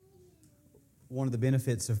One of the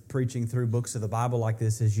benefits of preaching through books of the Bible like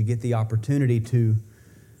this is you get the opportunity to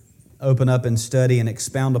open up and study and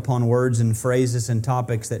expound upon words and phrases and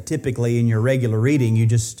topics that typically in your regular reading you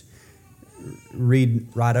just read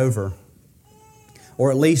right over. Or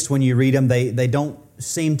at least when you read them, they don't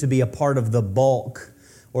seem to be a part of the bulk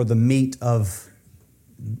or the meat of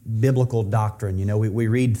biblical doctrine. You know, we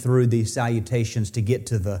read through these salutations to get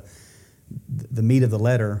to the meat of the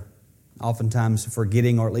letter, oftentimes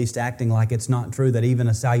forgetting or at least acting like it's not true that even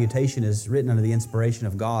a salutation is written under the inspiration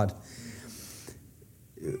of God.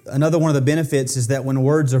 Another one of the benefits is that when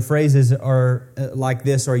words or phrases are like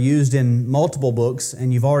this are used in multiple books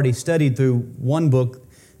and you've already studied through one book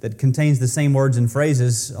that contains the same words and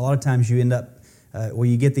phrases, a lot of times you end up where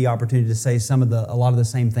you get the opportunity to say a lot of the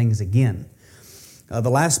same things again.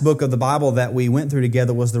 The last book of the Bible that we went through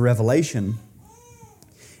together was the Revelation.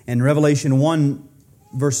 In Revelation 1,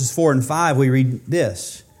 verses 4 and 5, we read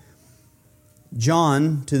this.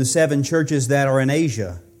 John, to the 7 churches that are in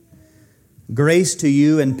Asia, grace to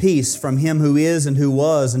you and peace from Him who is and who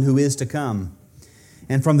was and who is to come,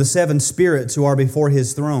 and from the 7 spirits who are before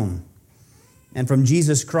His throne, and from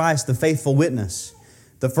Jesus Christ, the faithful witness,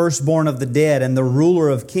 the firstborn of the dead and the ruler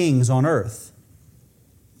of kings on earth.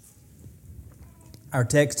 Our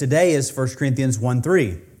text today is 1 Corinthians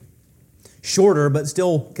 1:3. Shorter, but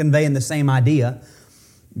still conveying the same idea.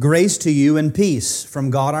 Grace to you and peace from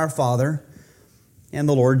God our Father and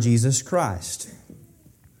the Lord Jesus Christ.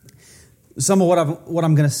 Some of what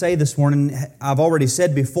I'm going to say this morning, I've already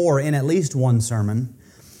said before in at least one sermon,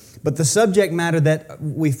 but the subject matter that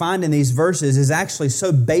we find in these verses is actually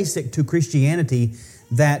so basic to Christianity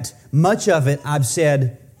that much of it I've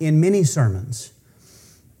said in many sermons.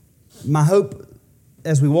 My hope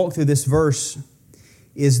as we walk through this verse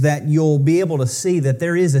is that you'll be able to see that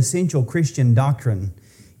there is essential Christian doctrine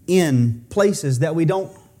in places that we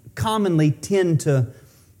don't commonly tend to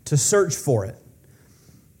search for it.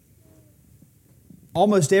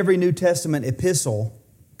 Almost every New Testament epistle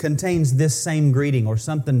contains this same greeting or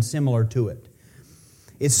something similar to it.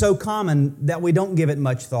 It's so common that we don't give it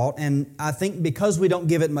much thought, and I think because we don't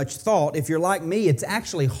give it much thought, if you're like me, it's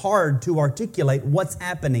actually hard to articulate what's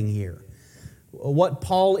happening here. What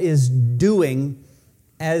Paul is doing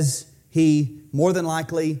as he more than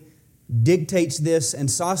likely dictates this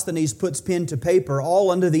and Sosthenes puts pen to paper,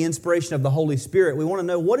 all under the inspiration of the Holy Spirit. We want to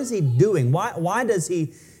know, what is he doing? Why does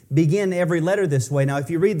he begin every letter this way? Now, if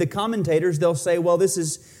you read the commentators, they'll say, well, this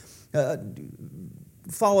is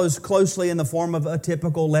follows closely in the form of a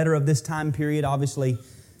typical letter of this time period. Obviously,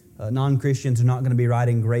 non-Christians are not going to be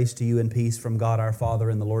writing grace to you and peace from God our Father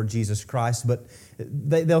and the Lord Jesus Christ, but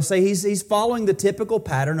they'll say he's following the typical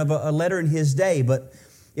pattern of a letter in his day. But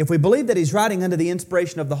if we believe that he's writing under the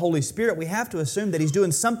inspiration of the Holy Spirit, we have to assume that he's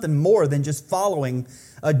doing something more than just following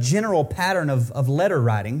a general pattern of letter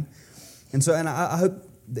writing. And I hope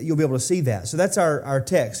that you'll be able to see that. So that's our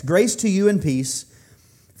text. Grace to you and peace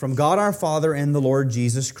from God our Father and the Lord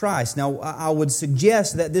Jesus Christ. Now, I would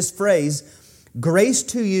suggest that this phrase, grace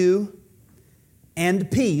to you and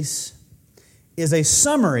peace, is a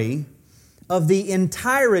summary of the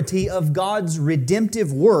entirety of God's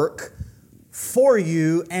redemptive work for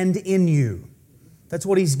you and in you. That's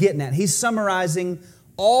what he's getting at. He's summarizing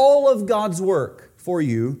all of God's work for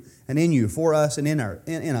you and in you, for us and in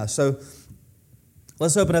us. So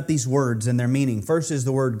let's open up these words and their meaning. First is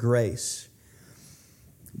the word grace.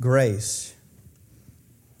 Grace.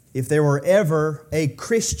 If there were ever a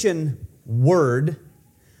Christian word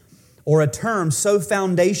or a term so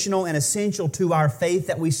foundational and essential to our faith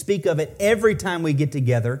that we speak of it every time we get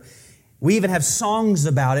together, we even have songs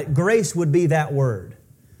about it, grace would be that word.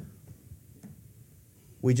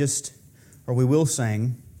 We will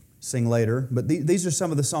sing later, but these are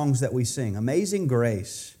some of the songs that we sing. Amazing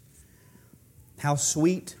grace. How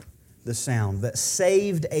sweet the sound that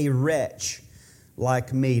saved a wretch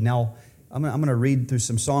like me. Now, I'm going to read through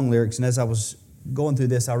some song lyrics, and as I was going through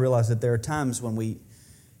this, I realized that there are times when we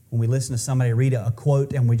listen to somebody read a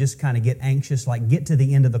quote and we just kind of get anxious, like get to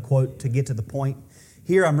the end of the quote to get to the point.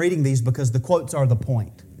 Here I'm reading these because the quotes are the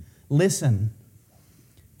point. Listen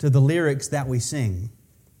to the lyrics that we sing.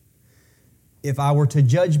 If I were to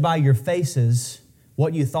judge by your faces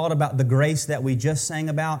what you thought about the grace that we just sang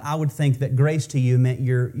about, I would think that grace to you meant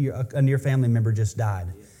a near family member just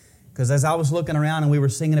died. Because as I was looking around and we were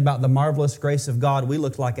singing about the marvelous grace of God, we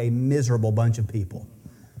looked like a miserable bunch of people.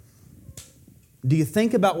 Do you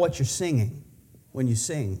think about what you're singing when you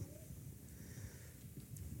sing?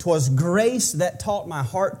 'Twas grace that taught my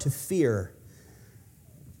heart to fear,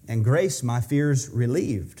 and grace my fears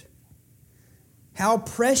relieved. How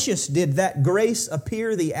precious did that grace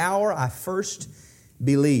appear the hour I first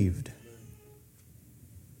believed.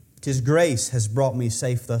 'Tis grace has brought me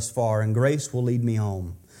safe thus far, and grace will lead me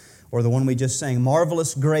home. Or the one we just sang,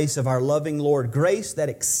 marvelous grace of our loving Lord, grace that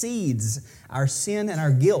exceeds our sin and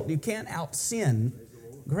our guilt. You can't out-sin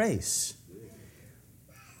grace.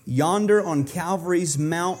 Yonder on Calvary's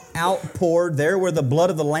mount outpoured, there where the blood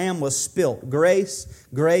of the Lamb was spilt. Grace,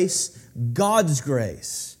 grace, God's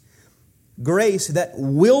grace. Grace that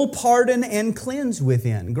will pardon and cleanse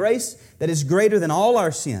within. Grace that is greater than all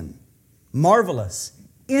our sin. Marvelous,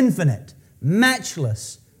 infinite,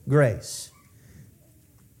 matchless grace.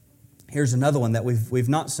 Here's another one that we've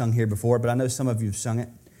not sung here before, but I know some of you have sung it.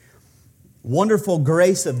 Wonderful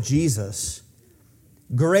grace of Jesus,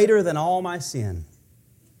 greater than all my sin.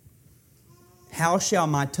 How shall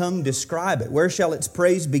my tongue describe it? Where shall its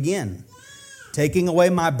praise begin? Taking away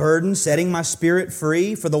my burden, setting my spirit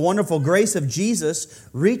free, for the wonderful grace of Jesus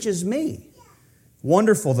reaches me.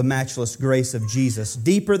 Wonderful the matchless grace of Jesus,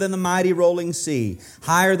 deeper than the mighty rolling sea,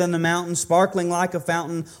 higher than the mountain, sparkling like a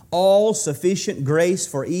fountain, all sufficient grace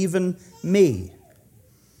for even me.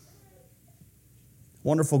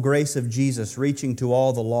 Wonderful grace of Jesus reaching to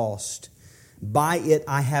all the lost. By it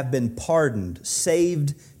I have been pardoned,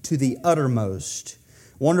 saved to the uttermost.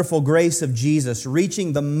 Wonderful grace of Jesus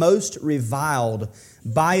reaching the most reviled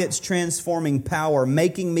by its transforming power,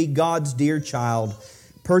 making me God's dear child,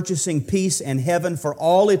 purchasing peace and heaven for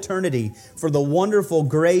all eternity, for the wonderful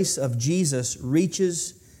grace of Jesus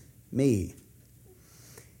reaches me.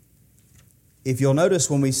 If you'll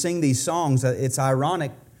notice when we sing these songs, it's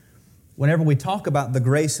ironic. Whenever we talk about the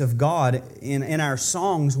grace of God in our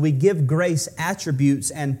songs, we give grace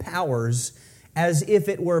attributes and powers as if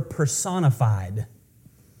it were personified.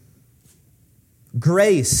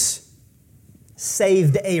 Grace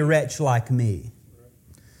saved a wretch like me.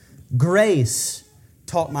 Grace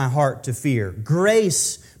taught my heart to fear.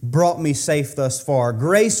 Grace brought me safe thus far.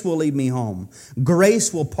 Grace will lead me home.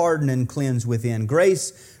 Grace will pardon and cleanse within.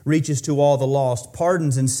 Grace reaches to all the lost,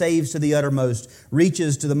 pardons and saves to the uttermost,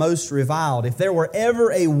 reaches to the most reviled. If there were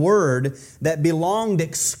ever a word that belonged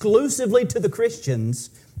exclusively to the Christians,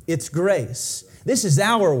 it's grace. This is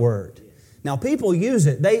our word. Now, people use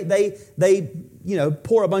it. They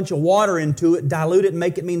pour a bunch of water into it, dilute it, and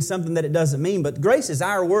make it mean something that it doesn't mean. But grace is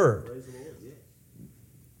our word.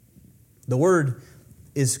 The word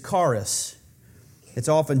is charis. It's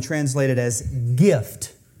often translated as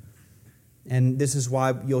gift. And this is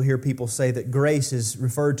why you'll hear people say that grace is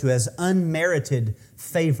referred to as unmerited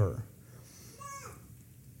favor.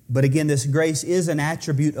 But again, this grace is an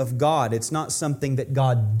attribute of God. It's not something that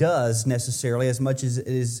God does necessarily as much as it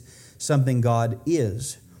is something God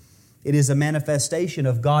is. It is a manifestation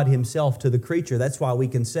of God Himself to the creature. That's why we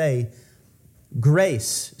can say,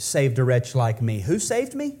 grace saved a wretch like me. Who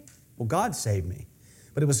saved me? Well, God saved me.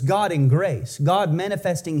 But it was God in grace, God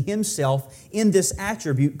manifesting Himself in this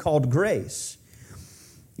attribute called grace.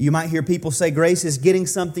 You might hear people say grace is getting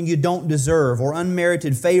something you don't deserve or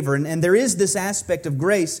unmerited favor. And there is this aspect of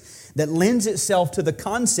grace that lends itself to the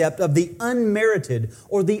concept of the unmerited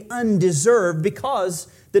or the undeserved because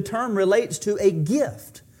the term relates to a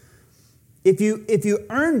gift. If you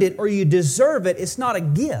earned it or you deserve it, it's not a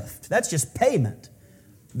gift. That's just payment.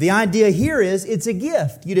 The idea here is it's a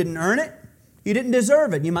gift. You didn't earn it. You didn't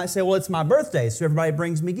deserve it. You might say, well, it's my birthday, so everybody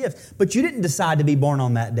brings me gifts. But you didn't decide to be born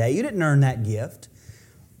on that day. You didn't earn that gift.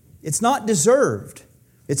 It's not deserved.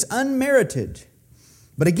 It's unmerited.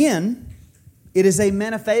 But again, it is a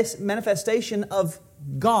manifestation of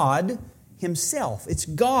God Himself. It's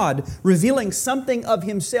God revealing something of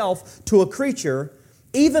Himself to a creature,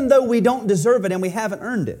 even though we don't deserve it and we haven't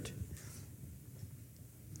earned it.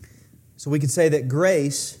 So we could say that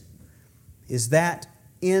grace is that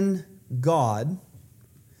in God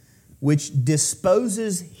which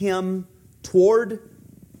disposes Him toward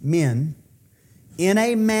men in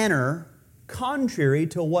a manner contrary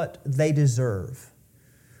to what they deserve.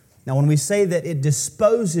 Now, when we say that it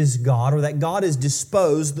disposes God or that God is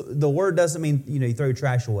disposed, the word doesn't mean, you throw your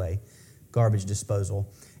trash away, garbage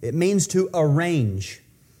disposal. It means to arrange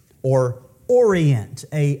or orient.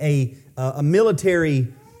 A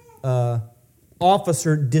military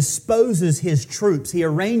officer disposes his troops. He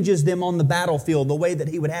arranges them on the battlefield the way that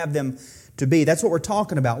he would have them to be. That's what we're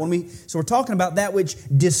talking about. So we're talking about that which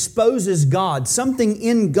disposes God, something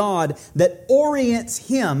in God that orients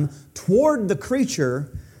Him toward the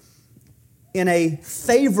creature in a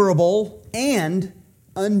favorable and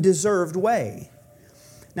undeserved way.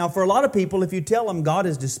 Now, for a lot of people, if you tell them God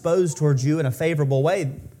is disposed towards you in a favorable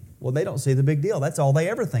way, well, they don't see the big deal. That's all they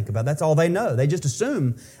ever think about. That's all they know. They just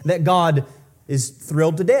assume that God is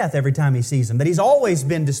thrilled to death every time He sees them, that He's always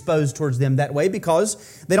been disposed towards them that way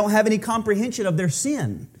because they don't have any comprehension of their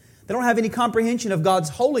sin. They don't have any comprehension of God's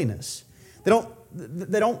holiness. They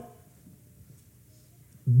don't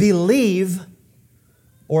believe,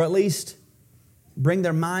 or at least bring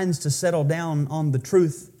their minds to settle down on the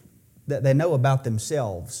truth that they know about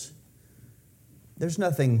themselves. There's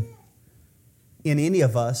nothing in any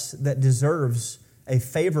of us that deserves a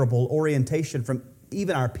favorable orientation from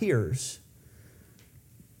even our peers.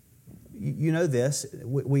 You know this.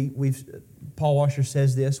 Paul Washer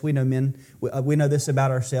says this. We know men. We know this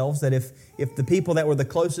about ourselves, that if the people that were the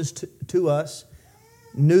closest to us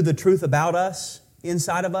knew the truth about us,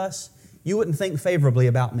 inside of us, you wouldn't think favorably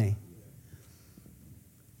about me.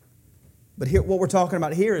 But here, what we're talking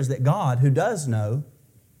about here is that God, who does know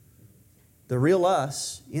the real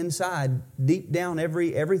us inside, deep down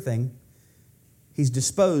everything, He's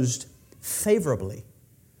disposed favorably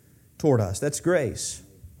toward us. That's grace.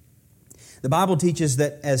 The Bible teaches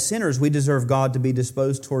that as sinners, we deserve God to be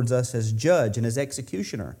disposed towards us as judge and as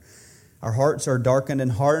executioner. Our hearts are darkened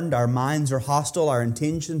and hardened. Our minds are hostile. Our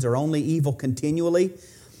intentions are only evil continually.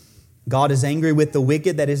 God is angry with the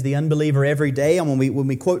wicked, that is the unbeliever, every day. And when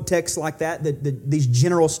we quote texts like that, these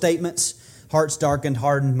general statements, hearts darkened,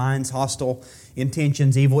 hardened, minds hostile,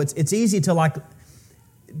 intentions evil, it's easy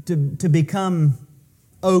to become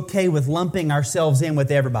okay with lumping ourselves in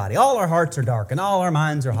with everybody. All our hearts are darkened. All our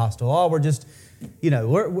minds are hostile. All we're just,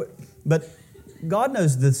 but God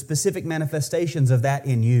knows the specific manifestations of that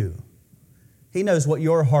in you. He knows what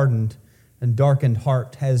your hardened and darkened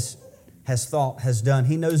heart has thought, has done.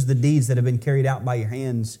 He knows the deeds that have been carried out by your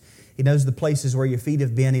hands. He knows the places where your feet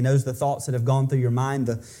have been. He knows the thoughts that have gone through your mind,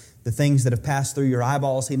 the things that have passed through your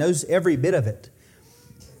eyeballs. He knows every bit of it.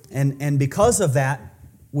 And because of that,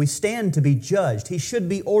 we stand to be judged. He should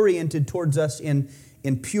be oriented towards us in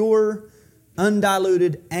pure,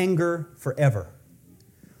 undiluted anger forever.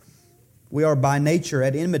 We are by nature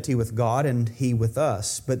at enmity with God and He with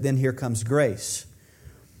us. But then here comes grace.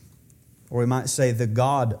 Or we might say the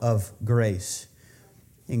God of grace.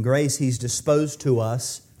 In grace, He's disposed to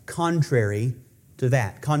us contrary to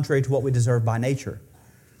that, contrary to what we deserve by nature.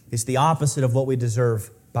 It's the opposite of what we deserve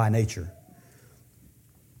by nature.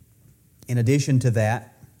 In addition to that,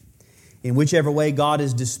 in whichever way God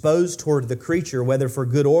is disposed toward the creature, whether for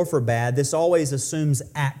good or for bad, this always assumes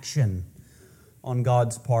action on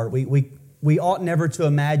God's part. We ought never to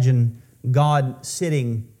imagine God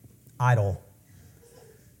sitting idle,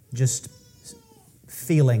 just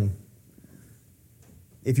feeling.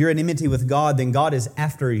 If you're in enmity with God, then God is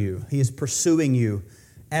after you. He is pursuing you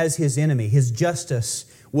as His enemy. His justice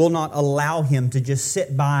will not allow Him to just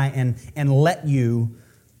sit by and let you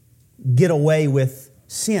get away with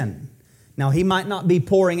sin. Now, He might not be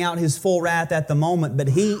pouring out His full wrath at the moment, but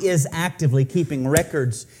He is actively keeping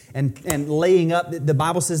records and laying up. The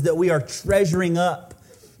Bible says that we are treasuring up,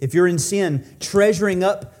 if you're in sin, treasuring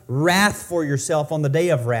up wrath for yourself on the day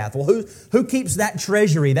of wrath. Well, who keeps that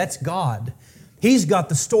treasury? That's God. He's got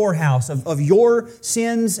the storehouse of your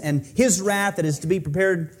sins and His wrath that is to be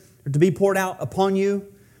prepared or to be poured out upon you.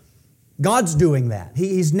 God's doing that.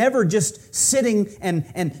 He's never just sitting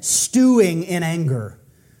and stewing in anger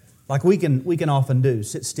like we can often do.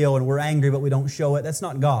 Sit still and we're angry, but we don't show it. That's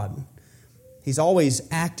not God. He's always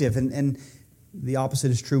active, and the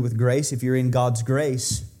opposite is true with grace. If you're in God's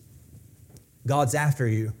grace, God's after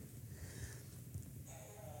you.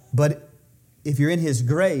 But if you're in His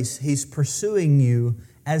grace, He's pursuing you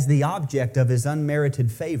as the object of His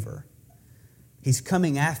unmerited favor. He's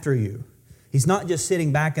coming after you. He's not just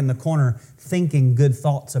sitting back in the corner thinking good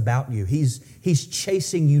thoughts about you. He's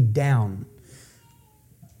chasing you down.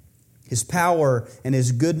 His power and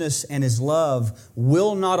His goodness and His love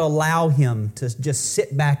will not allow Him to just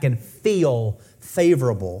sit back and feel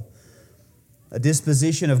favorable. A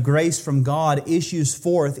disposition of grace from God issues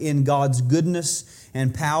forth in God's goodness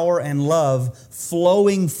and power and love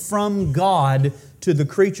flowing from God to the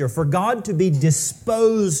creature. For God to be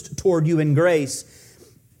disposed toward you in grace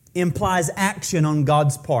implies action on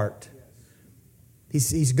God's part.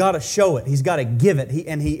 He's got to show it. He's got to give it. He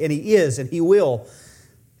is, and He will.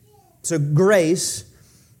 So grace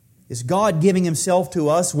is God giving Himself to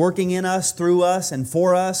us, working in us, through us, and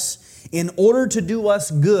for us, in order to do us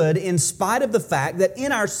good, in spite of the fact that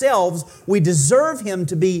in ourselves we deserve Him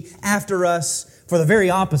to be after us for the very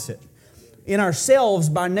opposite. In ourselves,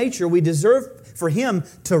 by nature, we deserve for Him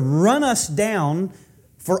to run us down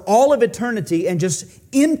for all of eternity and just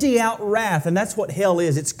empty out wrath. And that's what hell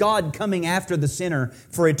is. It's God coming after the sinner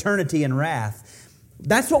for eternity in wrath.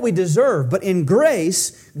 That's what we deserve. But in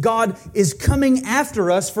grace, God is coming after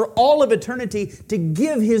us for all of eternity to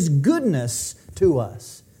give His goodness to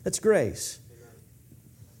us. That's grace.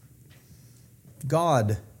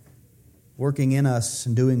 God working in us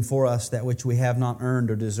and doing for us that which we have not earned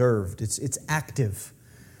or deserved. It's active.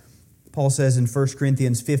 Paul says in 1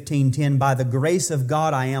 Corinthians 15:10, "By the grace of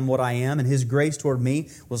God I am what I am, and His grace toward me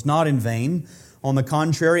was not in vain. On the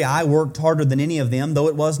contrary, I worked harder than any of them, though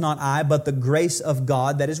it was not I, but the grace of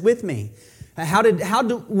God that is with me."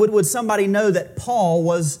 Would somebody know that Paul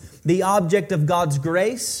was the object of God's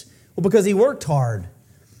grace? Well, because he worked hard.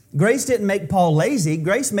 Grace didn't make Paul lazy.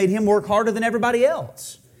 Grace made him work harder than everybody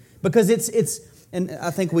else. Because and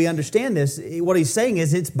I think we understand this. What he's saying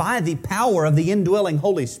is it's by the power of the indwelling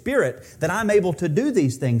Holy Spirit that I'm able to do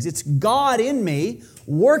these things. It's God in me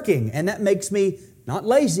working, and that makes me not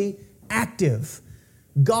lazy, active.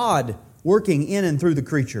 God working in and through the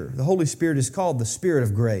creature. The Holy Spirit is called the Spirit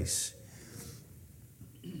of grace.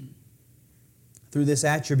 Through this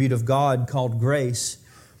attribute of God called grace,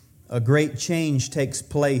 a great change takes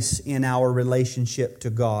place in our relationship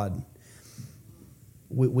to God.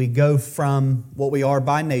 We go from what we are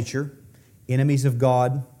by nature, enemies of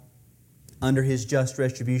God, under His just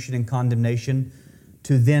retribution and condemnation,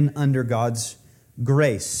 to then under God's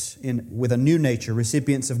grace, with a new nature,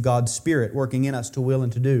 recipients of God's Spirit working in us to will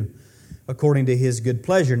and to do according to His good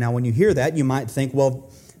pleasure. Now, when you hear that, you might think,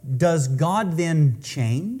 well, does God then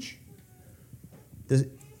change?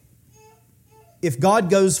 If God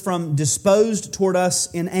goes from disposed toward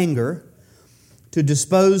us in anger to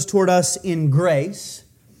disposed toward us in grace,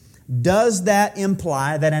 does that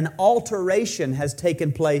imply that an alteration has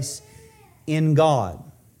taken place in God?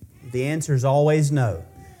 The answer is always no.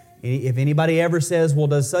 If anybody ever says, well,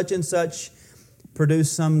 does such and such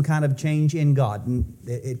produce some kind of change in God?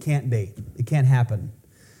 It can't be. It can't happen.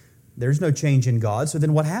 There's no change in God, so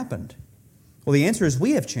then what happened? Well, the answer is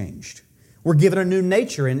we have changed. We're given a new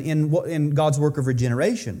nature in God's work of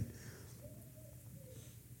regeneration.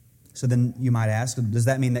 So then you might ask, does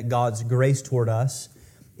that mean that God's grace toward us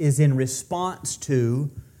is in response to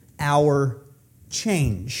our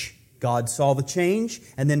change? God saw the change,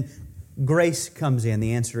 and then grace comes in.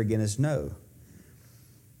 The answer again is no.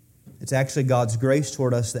 It's actually God's grace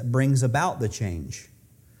toward us that brings about the change.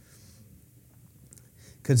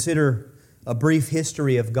 Consider a brief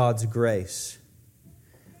history of God's grace.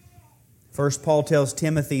 First, Paul tells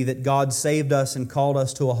Timothy that God saved us and called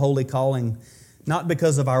us to a holy calling, not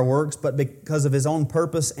because of our works, but because of His own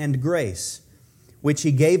purpose and grace, which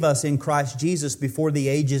He gave us in Christ Jesus before the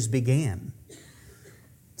ages began.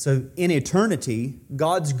 So in eternity,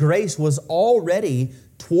 God's grace was already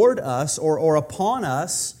toward us or upon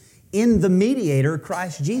us in the mediator,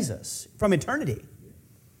 Christ Jesus, from eternity.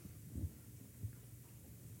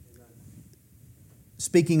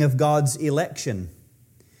 Speaking of God's election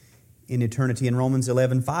in eternity, in Romans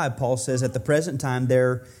 11:5, Paul says, at the present time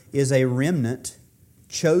there is a remnant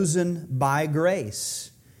chosen by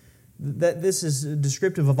grace. That this is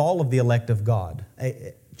descriptive of all of the elect of God.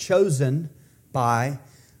 Chosen by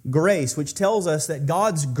grace, which tells us that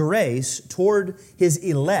God's grace toward His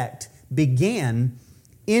elect began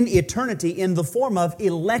in eternity in the form of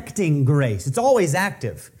electing grace. It's always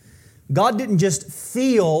active. God didn't just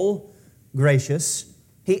feel gracious.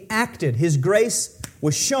 He acted. His grace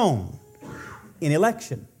was shown in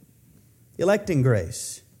election. Electing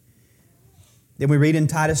grace. Then we read in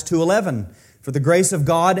Titus 2:11, for the grace of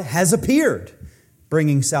God has appeared,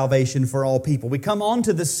 bringing salvation for all people. We come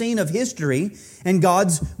onto the scene of history, and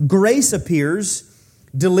God's grace appears,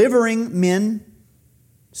 delivering men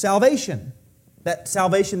salvation. That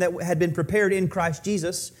salvation that had been prepared in Christ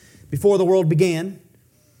Jesus before the world began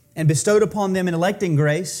and bestowed upon them in electing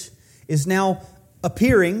grace is now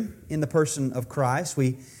appearing in the person of Christ.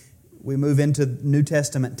 We move into New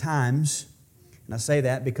Testament times. And I say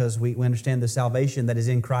that because we understand the salvation that is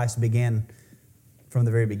in Christ began from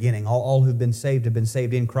the very beginning. All who've been saved have been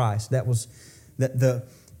saved in Christ. That was the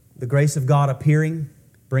grace of God appearing,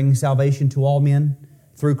 bringing salvation to all men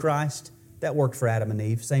through Christ. That worked for Adam and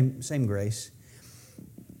Eve. Same grace.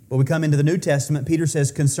 When we come into the New Testament, Peter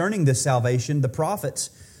says, concerning this salvation, the prophets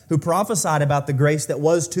who prophesied about the grace that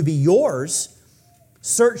was to be yours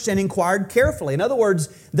searched and inquired carefully. In other words,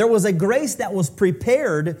 there was a grace that was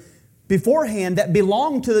prepared beforehand that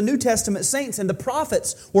belonged to the New Testament saints, and the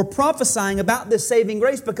prophets were prophesying about this saving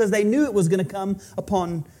grace because they knew it was going to come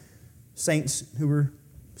upon saints who were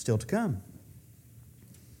still to come.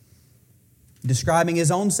 Describing His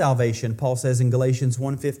own salvation, Paul says in Galatians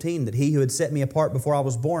 1:15 that He who had set me apart before I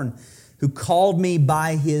was born, who called me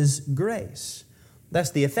by His grace.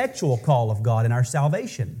 That's the effectual call of God in our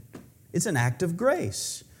salvation. It's an act of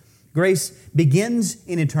grace. Grace begins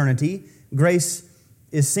in eternity. Grace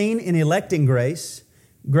is seen in electing grace.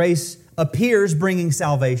 Grace appears bringing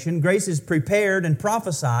salvation. Grace is prepared and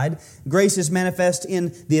prophesied. Grace is manifest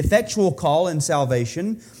in the effectual call and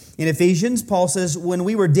salvation. In Ephesians, Paul says, when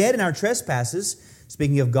we were dead in our trespasses,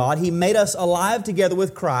 speaking of God, He made us alive together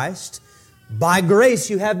with Christ. By grace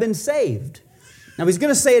you have been saved. Now he's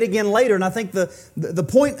going to say it again later, and I think the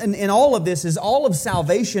point in all of this is all of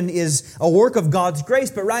salvation is a work of God's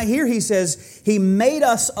grace. But right here he says He made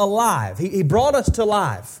us alive. He brought us to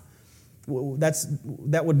life.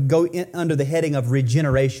 That would go under the heading of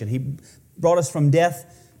regeneration. He brought us from death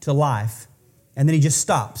to life. And then He just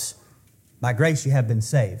stops. By grace you have been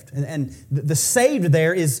saved. And the saved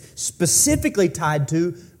there is specifically tied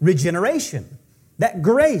to regeneration. That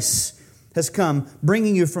grace has come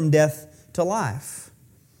bringing you from death to life.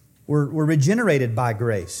 We're regenerated by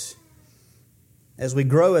grace. As we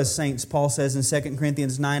grow as saints, Paul says in 2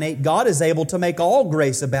 Corinthians 9:8, God is able to make all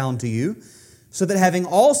grace abound to you, so that having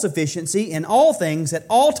all sufficiency in all things at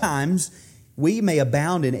all times, we may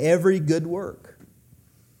abound in every good work.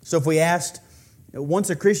 So if we asked, once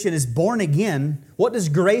a Christian is born again, what does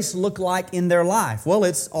grace look like in their life? Well,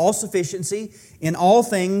 it's all sufficiency in all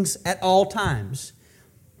things at all times.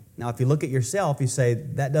 Now, if you look at yourself, you say,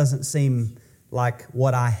 that doesn't seem like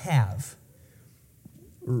what I have.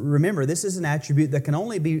 Remember, this is an attribute that can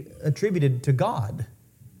only be attributed to God.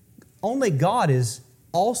 Only God is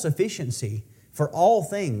all sufficiency for all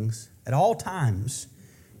things at all times.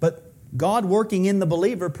 But God working in the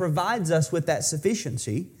believer provides us with that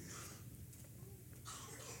sufficiency.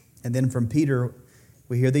 And then from Peter,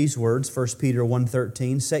 we hear these words, 1 Peter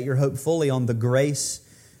 1:13, set your hope fully on the grace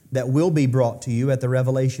that will be brought to you at the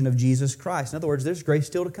revelation of Jesus Christ. In other words, there's grace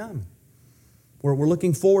still to come. We're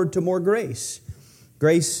looking forward to more grace.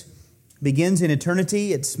 Grace begins in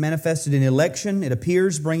eternity. It's manifested in election. It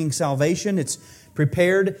appears bringing salvation. It's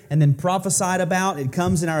prepared and then prophesied about. It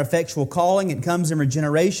comes in our effectual calling. It comes in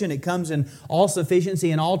regeneration. It comes in all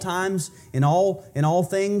sufficiency in all times, in all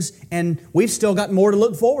things. And we've still got more to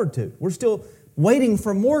look forward to. We're still waiting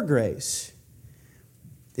for more grace.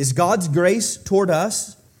 Is God's grace toward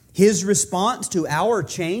us His response to our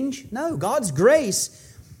change? No, God's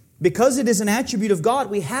grace, because it is an attribute of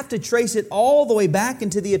God, we have to trace it all the way back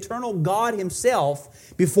into the eternal God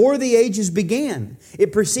Himself before the ages began.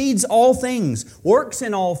 It precedes all things, works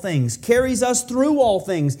in all things, carries us through all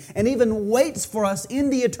things, and even waits for us in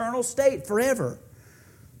the eternal state forever.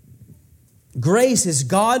 Grace is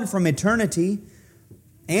God from eternity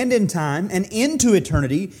and in time and into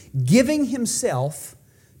eternity, giving Himself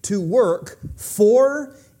to work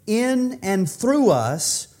for, in, and through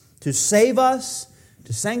us to save us,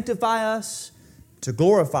 to sanctify us, to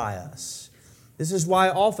glorify us. This is why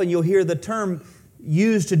often you'll hear the term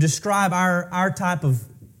used to describe our type of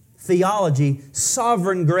theology,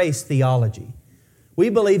 sovereign grace theology. We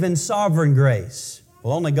believe in sovereign grace.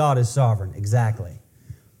 Well, only God is sovereign, exactly.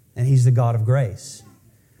 And He's the God of grace.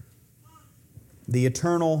 The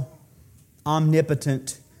eternal,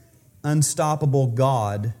 omnipotent, unstoppable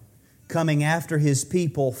God coming after His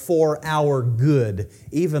people for our good,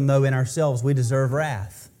 even though in ourselves we deserve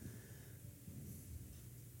wrath.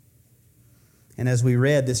 And as we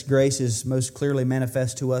read, this grace is most clearly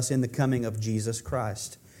manifest to us in the coming of Jesus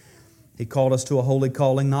Christ. He called us to a holy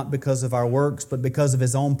calling not because of our works, but because of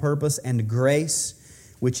His own purpose and grace,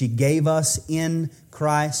 which He gave us in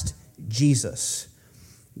Christ Jesus.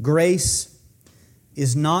 Grace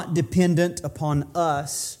is not dependent upon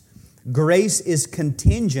us. Grace is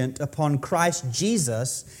contingent upon Christ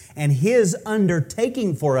Jesus and His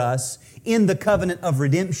undertaking for us in the covenant of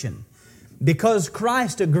redemption. Because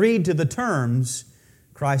Christ agreed to the terms,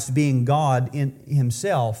 Christ being God in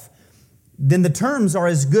Himself, then the terms are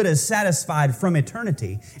as good as satisfied from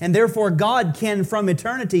eternity. And therefore God can from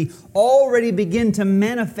eternity already begin to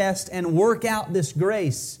manifest and work out this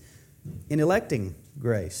grace in electing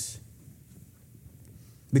grace.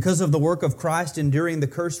 Because of the work of Christ enduring the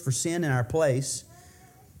curse for sin in our place,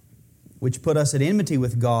 which put us at enmity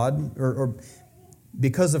with God, or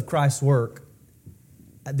because of Christ's work,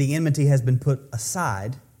 the enmity has been put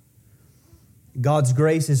aside. God's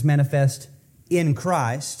grace is manifest in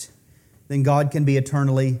Christ, then God can be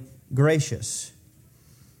eternally gracious.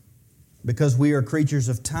 Because we are creatures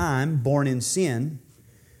of time, born in sin,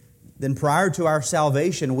 then prior to our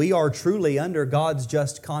salvation, we are truly under God's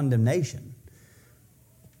just condemnation.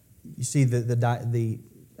 You see the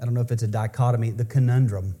I don't know if it's a dichotomy, the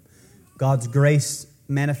conundrum. God's grace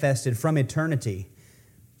manifested from eternity.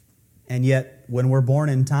 And yet, when we're born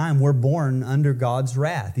in time, we're born under God's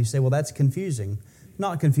wrath. You say, well, that's confusing.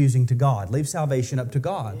 Not confusing to God. Leave salvation up to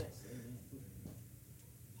God.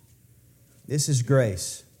 This is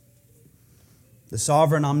grace. The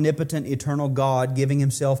sovereign, omnipotent, eternal God giving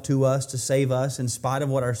Himself to us to save us in spite of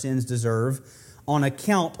what our sins deserve on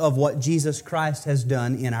account of what Jesus Christ has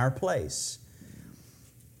done in our place.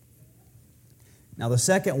 Now the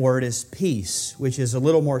second word is peace, which is a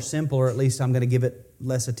little more simple, or at least I'm going to give it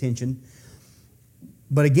less attention.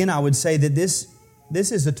 But again, I would say that this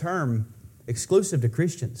is a term exclusive to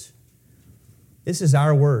Christians. This is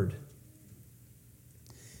our word.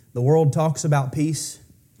 The world talks about peace,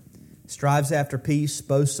 strives after peace,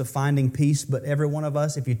 boasts of finding peace, but every one of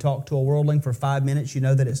us, if you talk to a worldling for 5 minutes, you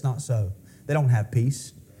know that it's not so. They don't have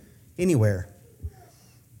peace anywhere.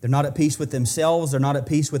 They're not at peace with themselves. They're not at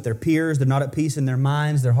peace with their peers. They're not at peace in their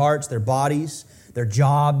minds, their hearts, their bodies, their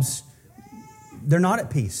jobs. They're not at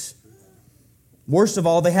peace. Worst of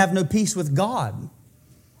all, they have no peace with God.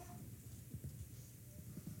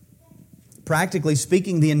 Practically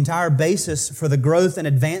speaking, the entire basis for the growth and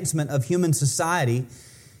advancement of human society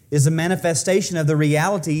is a manifestation of the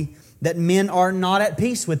reality that men are not at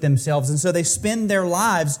peace with themselves. And so they spend their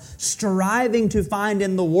lives striving to find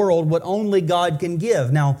in the world what only God can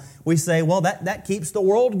give. Now, we say, well, that keeps the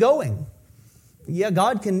world going. Yeah,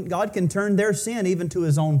 God can turn their sin even to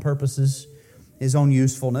His own purposes, His own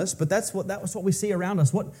usefulness. But that's what we see around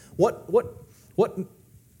us. What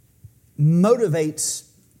motivates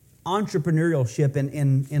entrepreneurship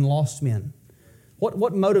in lost men? What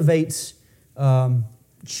motivates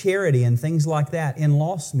charity and things like that in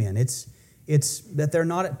lost men? It's that they're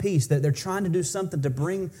not at peace, that they're trying to do something to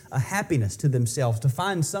bring a happiness to themselves, to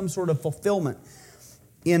find some sort of fulfillment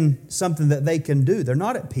in something that they can do. They're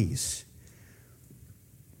not at peace.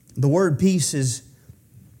 The word peace is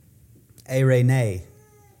eirene.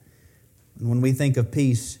 And when we think of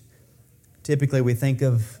peace, typically we think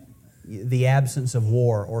of the absence of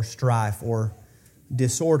war or strife or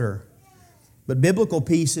disorder. But biblical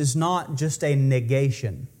peace is not just a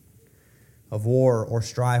negation of war or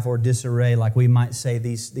strife or disarray, like we might say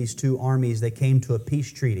these two armies, they came to a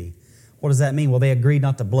peace treaty. What does that mean? Well, they agreed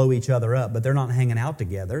not to blow each other up, but they're not hanging out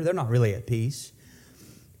together. They're not really at peace.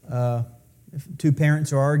 If two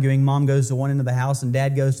parents are arguing, mom goes to one end of the house and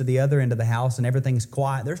dad goes to the other end of the house and everything's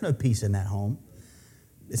quiet, there's no peace in that home.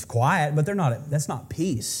 It's quiet, but that's not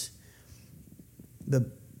peace.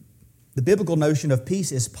 The biblical notion of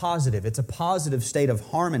peace is positive. It's a positive state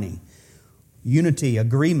of harmony, unity,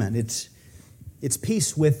 agreement. It's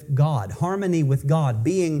peace with God, harmony with God,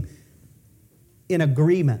 being in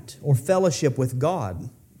agreement or fellowship with God.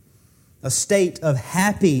 A state of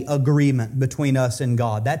happy agreement between us and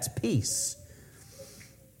God. That's peace.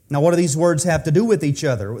 Now, what do these words have to do with each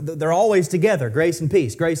other? They're always together. Grace and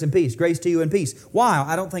peace, grace and peace, grace to you and peace. Why?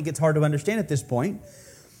 I don't think it's hard to understand at this point.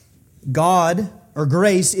 God, or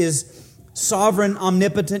grace, is sovereign,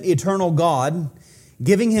 omnipotent, eternal God,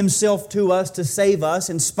 giving Himself to us to save us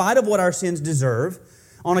in spite of what our sins deserve,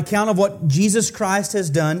 on account of what Jesus Christ has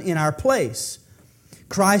done in our place.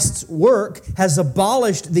 Christ's work has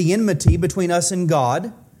abolished the enmity between us and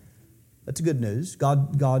God. That's good news.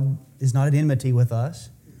 God is not at enmity with us.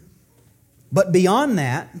 But beyond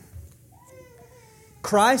that,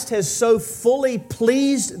 Christ has so fully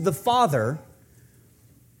pleased the Father,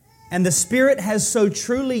 and the Spirit has so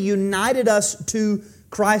truly united us to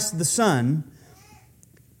Christ the Son,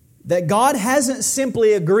 that God hasn't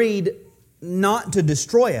simply agreed not to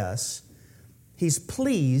destroy us. He's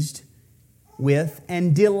pleased with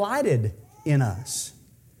and delighted in us.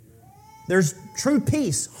 There's true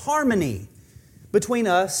peace, harmony between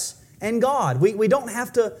us and God. We don't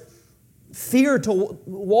have to fear to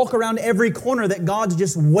walk around every corner that God's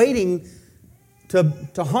just waiting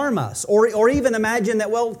to harm us. Or even imagine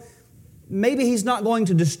that, well, maybe He's not going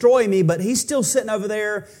to destroy me, but He's still sitting over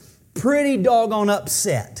there pretty doggone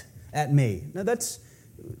upset at me. Now that's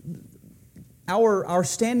our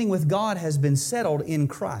standing with God has been settled in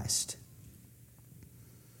Christ.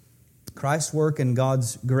 Christ's work and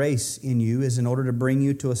God's grace in you is in order to bring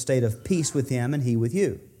you to a state of peace with Him and He with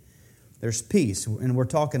you. There's peace, and we're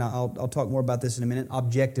talking, I'll talk more about this in a minute,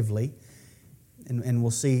 objectively, and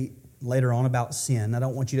we'll see later on about sin. I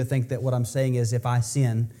don't want you to think that what I'm saying is if I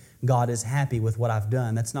sin, God is happy with what I've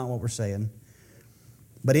done. That's not what we're saying.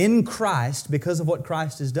 But in Christ, because of what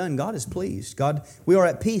Christ has done, God is pleased. We are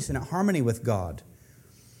at peace and at harmony with God.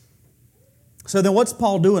 So then what's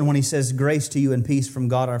Paul doing when he says grace to you and peace from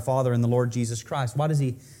God our Father and the Lord Jesus Christ? Why does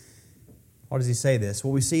he say this?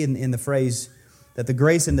 Well, we see in the phrase that the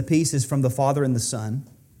grace and the peace is from the Father and the Son.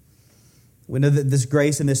 We know that this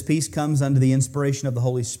grace and this peace comes under the inspiration of the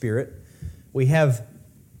Holy Spirit. We have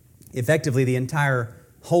effectively the entire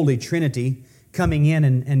Holy Trinity coming in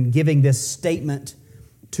and giving this statement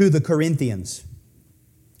to the Corinthians.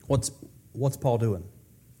 What's Paul doing?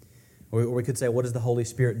 Or we could say, what is the Holy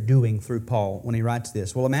Spirit doing through Paul when he writes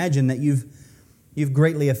this? Well, imagine that you've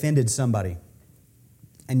greatly offended somebody,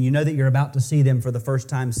 and you know that you're about to see them for the first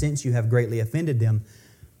time since you have greatly offended them.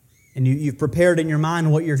 And you've prepared in your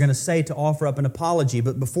mind what you're going to say to offer up an apology.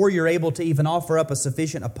 But before you're able to even offer up a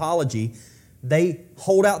sufficient apology, they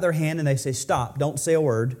hold out their hand and they say, stop, don't say a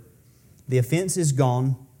word. The offense is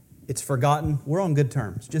gone. It's forgotten. We're on good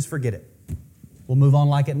terms. Just forget it. We'll move on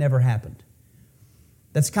like it never happened.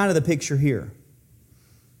 That's kind of the picture here.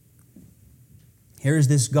 Here is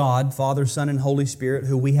this God, Father, Son, and Holy Spirit,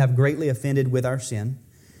 who we have greatly offended with our sin.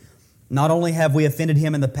 Not only have we offended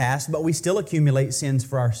Him in the past, but we still accumulate sins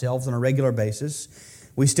for ourselves on a regular basis.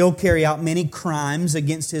 We still carry out many crimes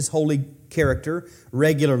against His holy character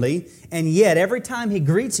regularly. And yet, every time He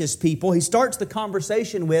greets His people, He starts the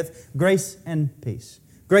conversation with grace and peace.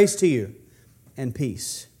 Grace to you and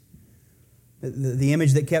peace. The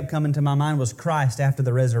image that kept coming to my mind was Christ after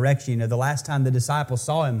the resurrection. You know, the last time the disciples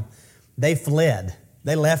saw Him, they fled.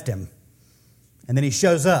 They left Him. And then He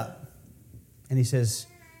shows up and He says,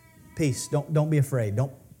 peace. Don't be afraid.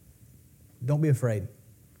 Don't be afraid.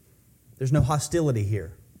 There's no hostility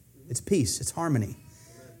here. It's peace. It's harmony.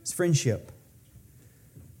 It's friendship.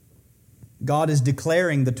 God is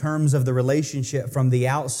declaring the terms of the relationship from the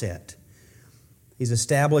outset. He's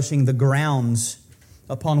establishing the grounds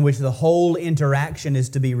upon which the whole interaction is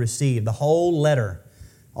to be received. The whole letter,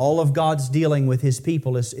 all of God's dealing with His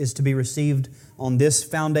people is to be received on this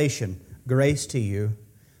foundation. Grace to you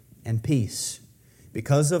and peace.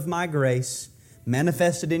 Because of my grace,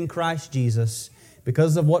 manifested in Christ Jesus,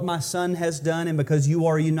 because of what my Son has done, and because you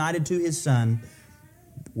are united to His Son,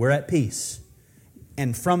 we're at peace.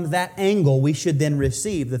 And from that angle, we should then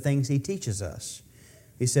receive the things He teaches us.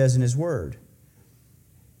 He says in His Word.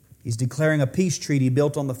 He's declaring a peace treaty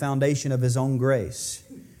built on the foundation of His own grace.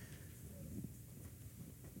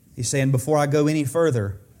 He's saying, before I go any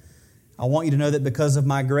further, I want you to know that because of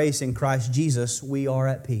my grace in Christ Jesus, we are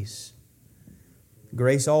at peace.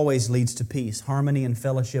 Grace always leads to peace, harmony, and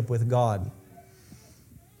fellowship with God.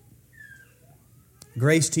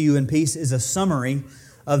 Grace to you and peace is a summary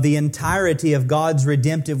of the entirety of God's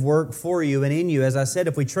redemptive work for you and in you. As I said,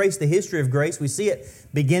 if we trace the history of grace, we see it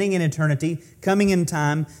beginning in eternity, coming in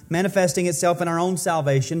time, manifesting itself in our own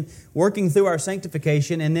salvation, working through our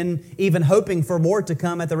sanctification, and then even hoping for more to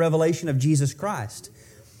come at the revelation of Jesus Christ.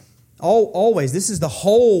 Always, this is the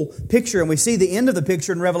whole picture, and we see the end of the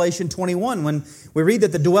picture in Revelation 21 when we read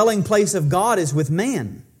that the dwelling place of God is with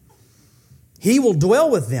man. He will dwell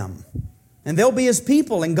with them, and they'll be His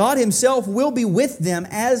people, and God Himself will be with them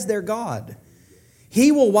as their God.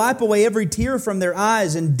 He will wipe away every tear from their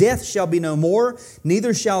eyes, and death shall be no more,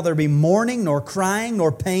 neither shall there be mourning, nor crying,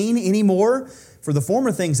 nor pain any more, for the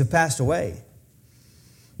former things have passed away.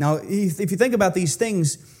 Now, if you think about these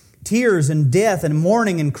things, tears and death and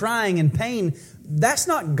mourning and crying and pain, that's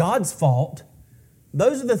not God's fault.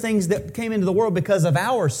 Those are the things that came into the world because of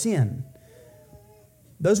our sin.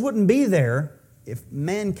 Those wouldn't be there if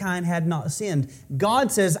mankind had not sinned.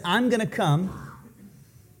 God says, I'm going to come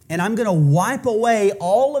and I'm going to wipe away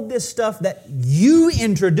all of this stuff that you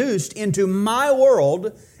introduced into my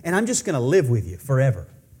world, and I'm just going to live with you forever.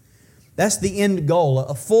 That's the end goal,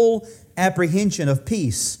 a full apprehension of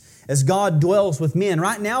peace as God dwells with men.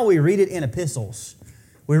 Right now we read it in epistles.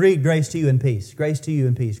 We read grace to you and peace, grace to you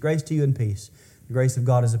and peace, grace to you and peace. The grace of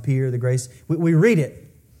God has appeared, the grace. We read it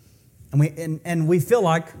and we feel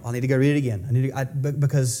like, I need to go read it again.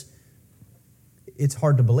 Because it's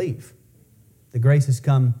hard to believe. The grace has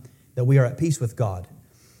come that we are at peace with God.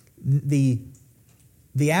 The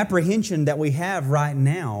apprehension that we have right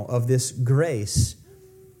now of this grace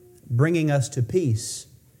bringing us to peace,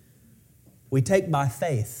 we take by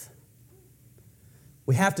faith.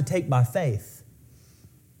 We have to take by faith.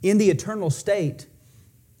 In the eternal state,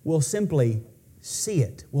 we'll simply see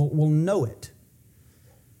it. We'll know it.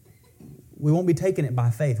 We won't be taking it by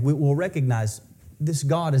faith. We'll recognize this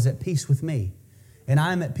God is at peace with me, and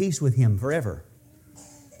I am at peace with Him forever.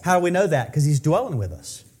 How do we know that? Because He's dwelling with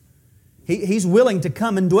us. He's willing to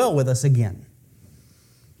come and dwell with us again.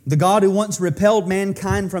 The God who once repelled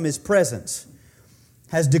mankind from His presence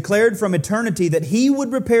has declared from eternity that He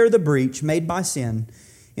would repair the breach made by sin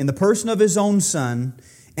in the person of His own Son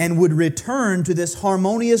and would return to this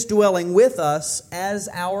harmonious dwelling with us as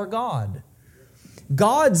our God.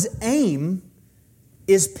 God's aim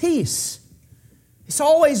is peace. It's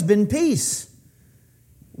always been peace.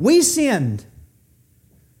 We sinned.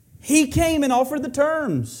 He came and offered the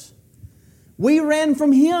terms. We ran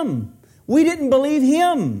from Him. We didn't believe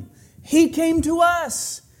Him. He came to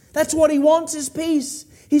us. That's what He wants is peace.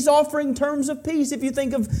 He's offering terms of peace. If you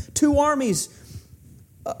think of two armies,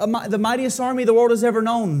 the mightiest army the world has ever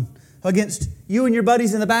known against you and your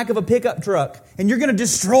buddies in the back of a pickup truck, and you're going to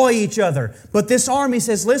destroy each other. But this army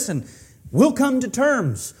says, listen, we'll come to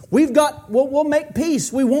terms. We'll make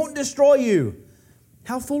peace. We won't destroy you.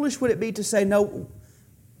 How foolish would it be to say, no,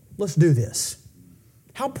 let's do this?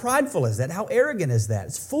 How prideful is that? How arrogant is that?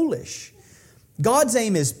 It's foolish. God's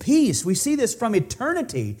aim is peace. We see this from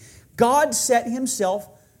eternity. God set Himself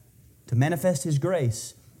to manifest His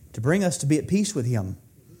grace, to bring us to be at peace with Him.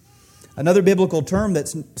 Another biblical term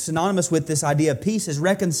that's synonymous with this idea of peace is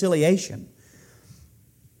reconciliation.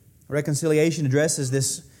 Reconciliation addresses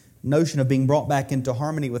this notion of being brought back into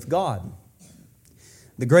harmony with God.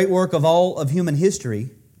 The great work of all of human history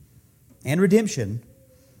and redemption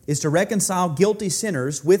is to reconcile guilty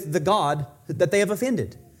sinners with the God that they have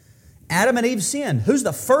offended. Adam and Eve sinned. Who's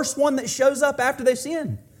the first one that shows up after they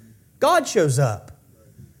sin? God shows up.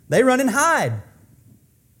 They run and hide.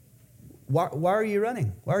 Why are you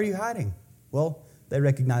running? Why are you hiding? Well, they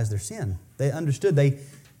recognize their sin. They understood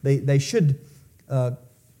they should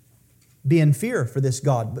be in fear for this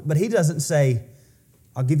God. But He doesn't say,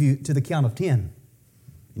 I'll give you to the count of 10.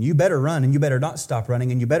 And you better run, and you better not stop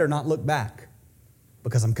running, and you better not look back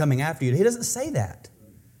because I'm coming after you. He doesn't say that.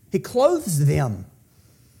 He clothes them.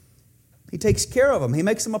 He takes care of them. He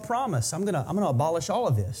makes them a promise. I'm gonna abolish all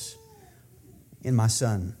of this in my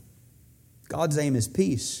Son. God's aim is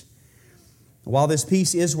peace. While this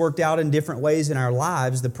peace is worked out in different ways in our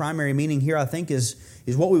lives, the primary meaning here, I think, is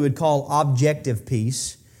what we would call objective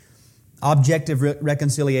peace. Objective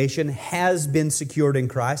reconciliation has been secured in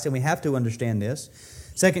Christ, and we have to understand this.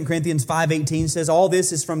 2 Corinthians 5:18 says, all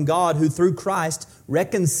this is from God who through Christ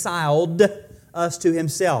reconciled us to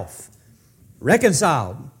Himself.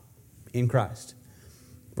 Reconciled in Christ.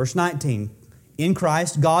 Verse 19, in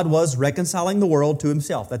Christ, God was reconciling the world to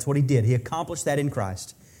Himself. That's what He did. He accomplished that in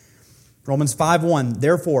Christ. Romans 5:1,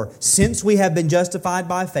 therefore, since we have been justified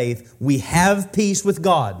by faith, we have peace with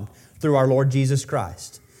God through our Lord Jesus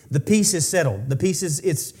Christ. The peace is settled. The peace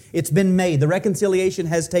it's been made. The reconciliation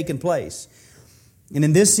has taken place. And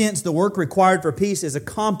in this sense, the work required for peace is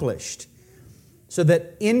accomplished. So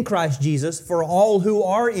that in Christ Jesus, for all who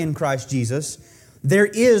are in Christ Jesus, there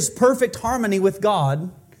is perfect harmony with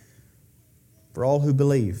God for all who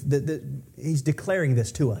believe. He's declaring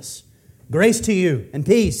this to us. Grace to you and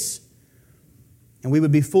peace. And we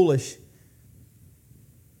would be foolish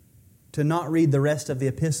to not read the rest of the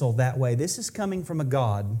epistle that way. This is coming from a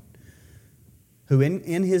God who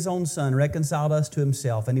in His own Son reconciled us to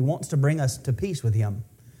Himself, and He wants to bring us to peace with Him.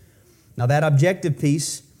 Now that objective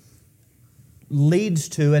peace leads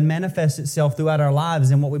to and manifests itself throughout our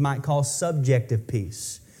lives in what we might call subjective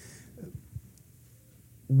peace.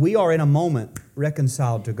 We are in a moment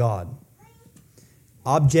reconciled to God.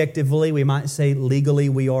 Objectively, we might say legally,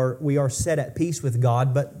 we are set at peace with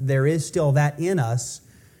God, but there is still that in us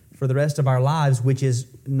for the rest of our lives which is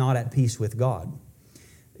not at peace with God.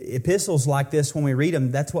 Epistles like this, when we read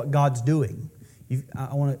them, that's what God's doing.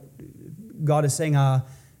 God is saying,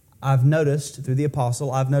 I've noticed through the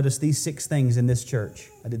apostle, I've noticed these 6 things in this church.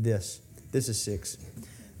 I did this. This is 6.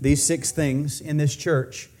 These 6 things in this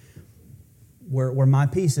church where my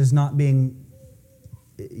peace is not being,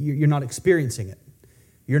 you're not experiencing it.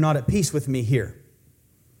 You're not at peace with me here.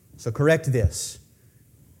 So correct this,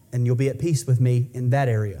 and you'll be at peace with me in that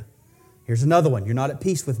area. Here's another one. You're not at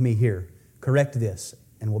peace with me here. Correct this,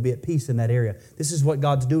 and we'll be at peace in that area. This is what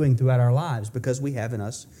God's doing throughout our lives because we have in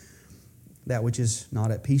us that which is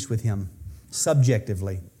not at peace with Him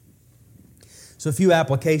subjectively. So a few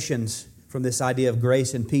applications from this idea of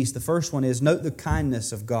grace and peace. The first one is note the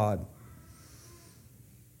kindness of God.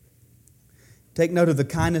 Take note of the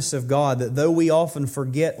kindness of God, that though we often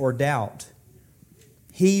forget or doubt,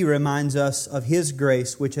 He reminds us of His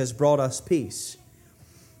grace which has brought us peace.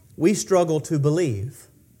 We struggle to believe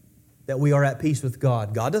that we are at peace with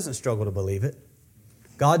God. God doesn't struggle to believe it.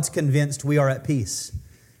 God's convinced we are at peace.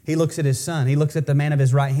 He looks at His Son. He looks at the man of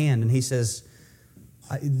His right hand and He says,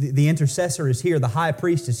 the intercessor is here. The high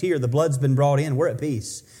priest is here. The blood's been brought in. We're at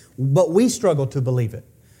peace. But we struggle to believe it.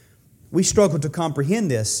 We struggle to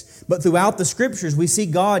comprehend this. But throughout the Scriptures, we see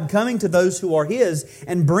God coming to those who are His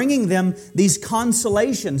and bringing them these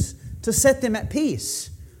consolations to set them at peace.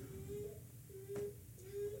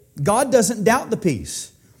 God doesn't doubt the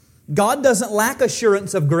peace. God doesn't lack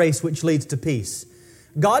assurance of grace which leads to peace.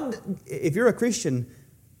 God, if you're a Christian,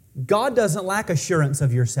 God doesn't lack assurance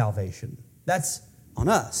of your salvation. That's on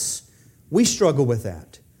us. We struggle with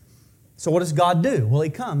that. So what does God do? Well, He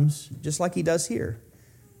comes just like He does here.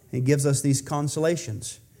 He gives us these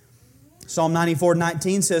consolations. Psalm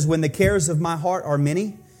 94:19 says, when the cares of my heart are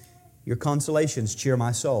many, your consolations cheer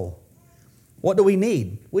my soul. What do we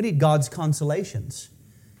need? We need God's consolations.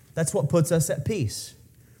 That's what puts us at peace.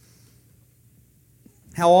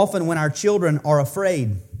 How often when our children are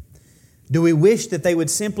afraid, do we wish that they would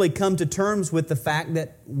simply come to terms with the fact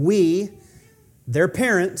that we, their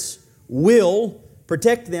parents, will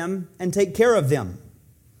protect them and take care of them?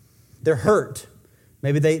 They're hurt.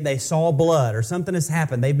 Maybe they saw blood or something has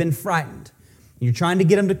happened. They've been frightened. You're trying to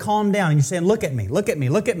get them to calm down and you're saying, look at me, look at me,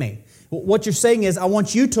 look at me. What you're saying is, I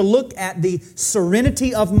want you to look at the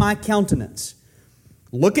serenity of my countenance.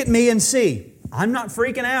 Look at me and see, I'm not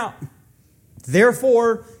freaking out.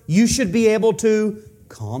 Therefore, you should be able to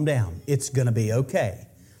calm down. It's going to be okay.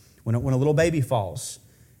 When a little baby falls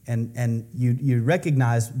and you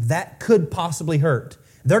recognize that could possibly hurt,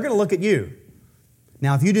 they're going to look at you.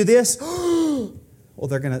 Now, if you do this, well,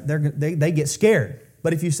 they get scared.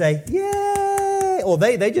 But if you say, yay, well,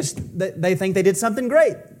 they think they did something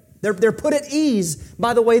great. They're put at ease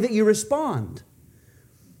by the way that you respond.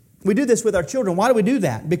 We do this with our children. Why do we do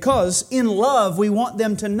that? Because in love, we want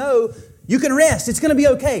them to know, you can rest. It's going to be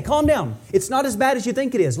okay. Calm down. It's not as bad as you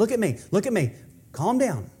think it is. Look at me. Look at me. Calm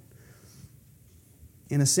down.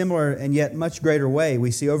 In a similar and yet much greater way,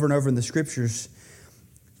 we see over and over in the Scriptures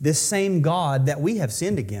this same God that we have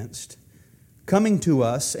sinned against coming to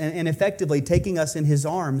us and effectively taking us in His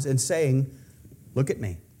arms and saying, look at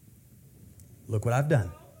me. Look what I've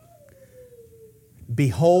done.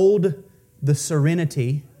 Behold the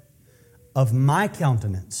serenity of my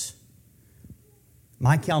countenance.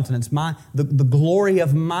 My countenance, the glory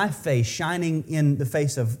of my face shining in the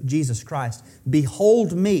face of Jesus Christ.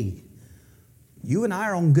 Behold me. You and I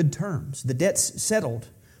are on good terms. The debt's settled.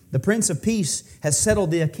 The Prince of Peace has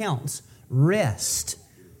settled the accounts. Rest.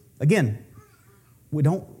 Again,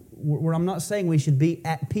 I'm not saying we should be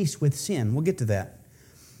at peace with sin. We'll get to that.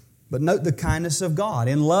 But note the kindness of God.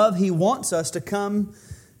 In love, He wants us to come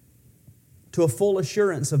to a full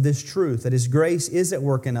assurance of this truth, that His grace is at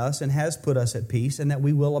work in us and has put us at peace, and that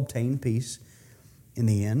we will obtain peace in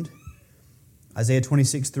the end. Isaiah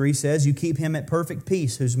 26:3 says, you keep him at perfect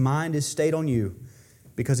peace, whose mind is stayed on you,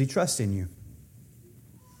 because he trusts in you.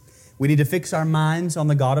 We need to fix our minds on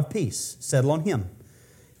the God of peace. Settle on Him.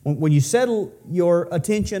 When you settle your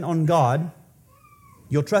attention on God,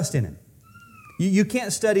 you'll trust in Him. You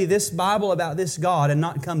can't study this Bible about this God and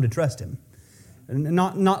not come to trust Him. And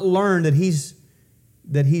not learn that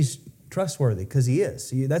He's trustworthy, because He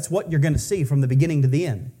is. That's what you're going to see from the beginning to the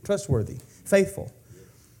end. Trustworthy, faithful.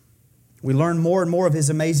 We learn more and more of His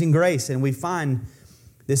amazing grace, and we find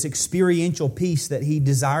this experiential peace that He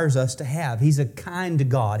desires us to have. He's a kind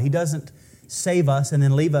God. He doesn't save us and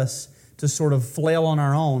then leave us to sort of flail on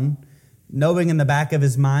our own, knowing in the back of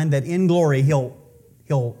His mind that in glory He'll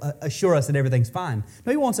assure us that everything's fine.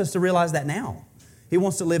 No, He wants us to realize that now. He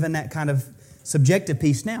wants to live in that kind of subjective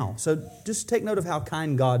peace now. So just take note of how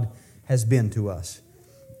kind God has been to us.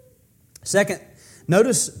 Second, note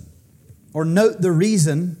the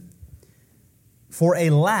reason for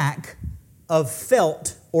a lack of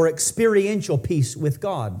felt or experiential peace with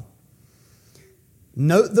God.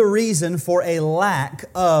 Note the reason for a lack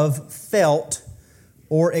of felt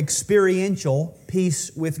or experiential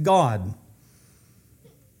peace with God.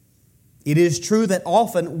 It is true that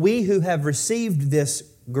often we who have received this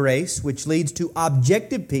grace, which leads to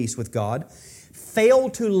objective peace with God, fail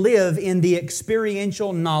to live in the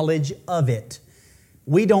experiential knowledge of it.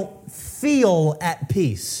 We don't feel at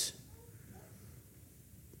peace.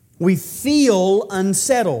 We feel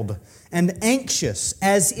unsettled and anxious,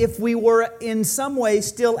 as if we were in some way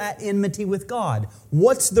still at enmity with God.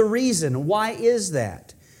 What's the reason? Why is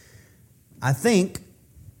that? I think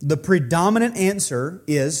the predominant answer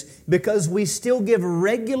is because we still give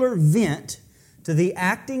regular vent to the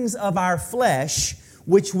actings of our flesh,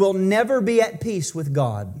 which will never be at peace with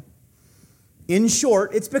God. In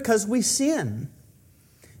short, it's because we sin.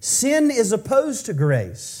 Sin is opposed to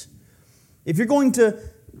grace. If you're going to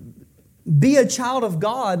be a child of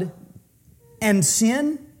God and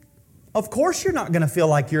sin, of course you're not going to feel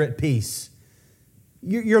like you're at peace.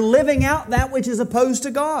 You're living out that which is opposed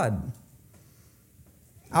to God.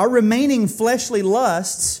 Our remaining fleshly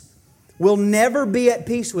lusts will never be at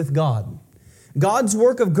peace with God. God's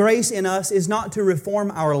work of grace in us is not to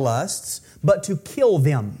reform our lusts, but to kill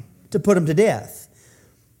them, to put them to death.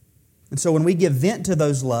 And so when we give vent to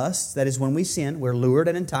those lusts, that is when we sin, we're lured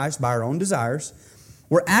and enticed by our own desires,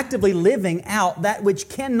 we're actively living out that which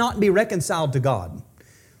cannot be reconciled to God.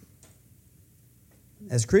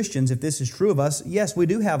 As Christians, if this is true of us, yes, we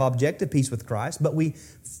do have objective peace with Christ, but we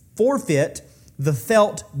forfeit the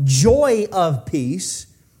felt joy of peace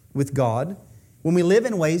with God when we live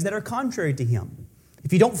in ways that are contrary to Him.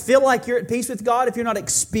 if you don't feel like you're at peace with God, if you're not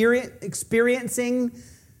experiencing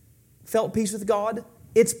felt peace with God,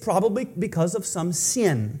 it's probably because of some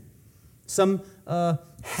sin, some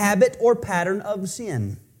habit or pattern of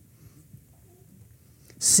sin.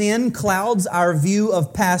 Sin clouds our view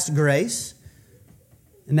of past grace,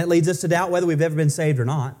 and that leads us to doubt whether we've ever been saved or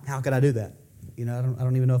not. How could I do that? I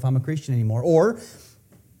don't even know if I'm a Christian anymore. Or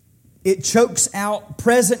it chokes out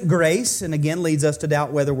present grace, and again leads us to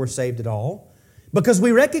doubt whether we're saved at all, because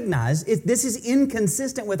we recognize this is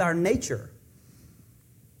inconsistent with our nature.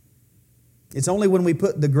 It's only when we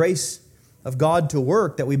put the grace of God to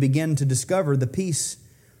work that we begin to discover the peace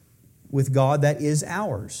with God that is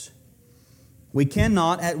ours. We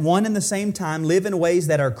cannot at one and the same time live in ways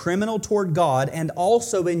that are criminal toward God and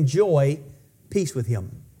also enjoy peace with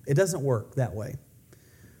Him. It doesn't work that way.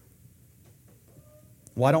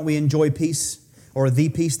 Why don't we enjoy peace or the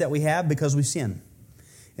peace that we have? Because we sin.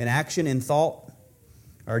 In action, in thought,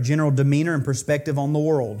 our general demeanor and perspective on the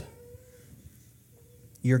world.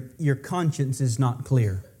 Your conscience is not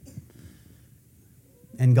clear.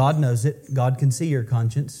 And God knows it. God can see your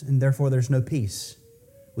conscience, and therefore there's no peace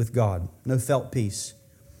with God, no felt peace.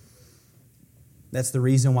 That's the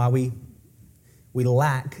reason why we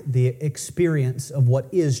lack the experience of what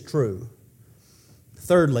is true.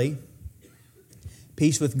 Thirdly,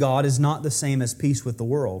 peace with God is not the same as peace with the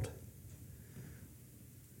world.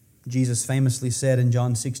 Jesus famously said in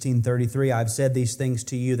John 16:33, "I've said these things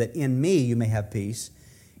to you that in me you may have peace.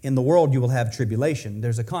 In the world you will have tribulation."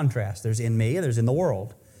 There's a contrast. There's in me and there's in the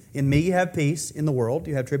world. In me you have peace. In the world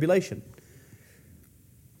you have tribulation.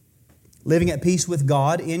 Living at peace with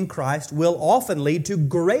God in Christ will often lead to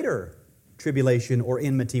greater tribulation or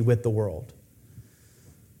enmity with the world.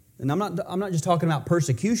 And I'm not just talking about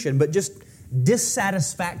persecution, but just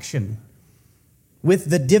dissatisfaction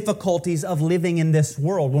with the difficulties of living in this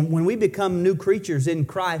world. When we become new creatures in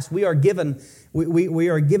Christ, we are given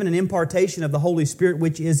an impartation of the Holy Spirit,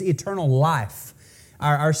 which is eternal life.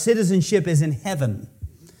 Our citizenship is in heaven.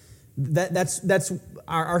 That's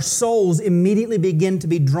our souls immediately begin to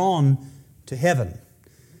be drawn to heaven.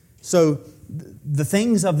 So the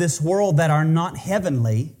things of this world that are not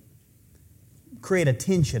heavenly create a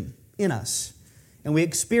tension in us, and we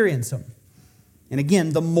experience them. And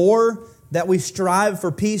again, the more that we strive for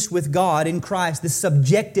peace with God in Christ, this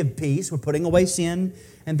subjective peace, we're putting away sin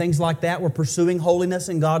and things like that, we're pursuing holiness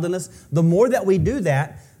and godliness, the more that we do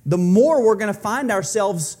that, the more we're going to find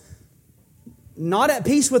ourselves not at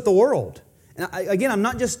peace with the world. And again, I'm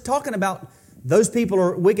not just talking about those people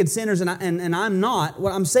are wicked sinners and I'm not.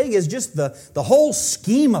 What I'm saying is just the whole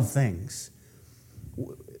scheme of things.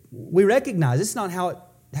 We recognize it's not how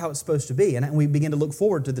it's supposed to be, and we begin to look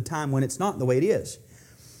forward to the time when it's not the way it is.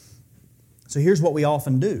 So here's what we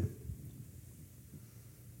often do.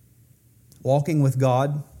 Walking with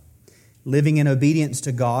God, living in obedience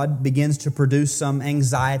to God, begins to produce some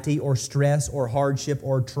anxiety or stress or hardship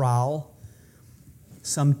or trial,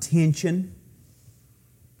 some tension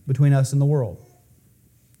between us and the world.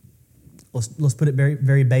 Let's put it very,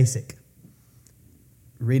 very basic.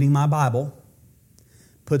 Reading my Bible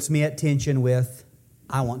puts me at tension with,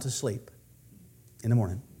 I want to sleep in the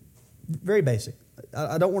morning. Very basic.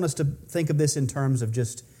 I don't want us to think of this in terms of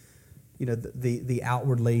just, the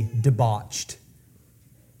outwardly debauched.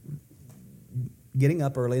 Getting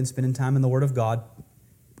up early and spending time in the Word of God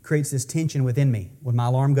creates this tension within me. When my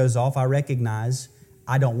alarm goes off, I recognize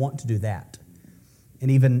I don't want to do that. And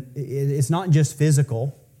even, it's not just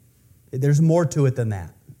physical. There's more to it than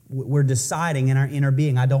that. We're deciding in our inner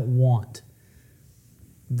being, I don't want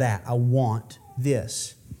that. I want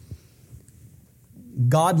this.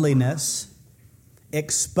 Godliness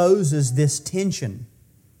exposes this tension.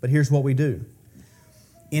 But here's what we do.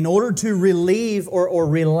 In order to relieve or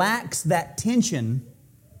relax that tension,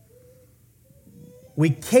 we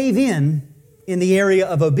cave in the area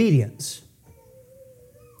of obedience.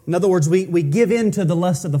 In other words, we give in to the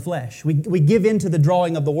lust of the flesh. We give in to the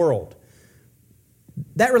drawing of the world.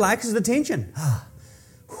 That relaxes the tension.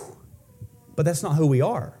 But that's not who we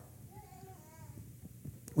are.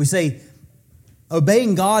 We say,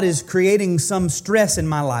 obeying God is creating some stress in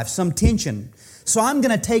my life, some tension. So I'm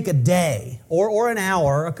going to take a day or an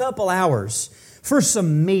hour, a couple hours for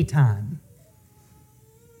some me time.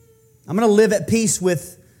 I'm going to live at peace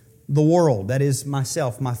with the world, that is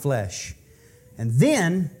myself, my flesh. And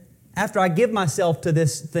then, after I give myself to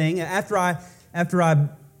this thing, after I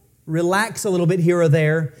relax a little bit here or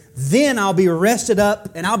there, then I'll be rested up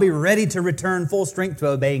and I'll be ready to return full strength to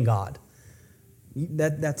obeying God.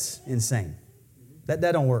 That's insane. That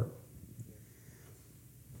don't work.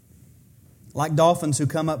 Like dolphins who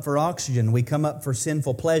come up for oxygen, we come up for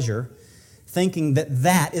sinful pleasure, thinking that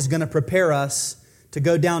that is going to prepare us to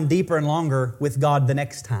go down deeper and longer with God the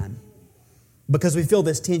next time. Because we feel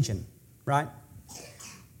this tension, right?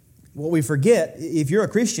 What we forget, if you're a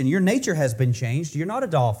Christian, your nature has been changed. You're not a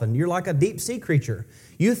dolphin. You're like a deep sea creature.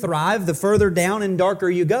 You thrive the further down and darker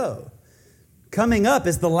you go. Coming up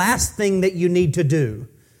is the last thing that you need to do.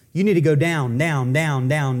 You need to go down, down, down,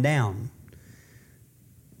 down, down.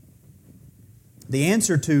 The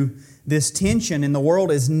answer to this tension in the world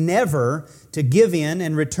is never to give in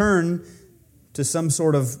and return to some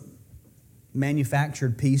sort of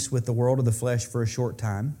manufactured peace with the world of the flesh for a short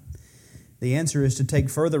time. The answer is to take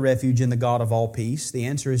further refuge in the God of all peace. The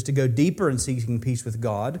answer is to go deeper in seeking peace with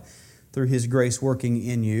God through His grace working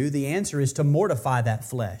in you. The answer is to mortify that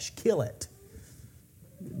flesh. Kill it.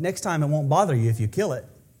 Next time it won't bother you if you kill it.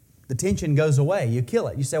 The tension goes away. You kill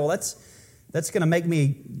it. You say, well, that's going to make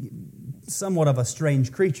me somewhat of a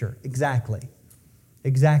strange creature. Exactly.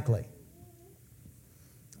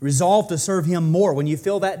 Resolve to serve Him more. When you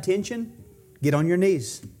feel that tension, get on your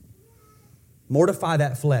knees. Mortify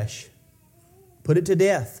that flesh. Put it to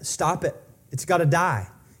death. Stop it. It's got to die.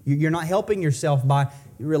 You're not helping yourself by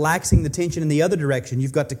relaxing the tension in the other direction.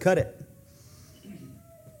 You've got to cut it.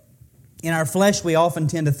 In our flesh, we often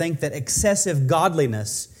tend to think that excessive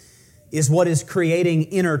godliness is what is creating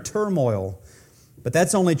inner turmoil. But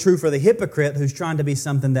that's only true for the hypocrite who's trying to be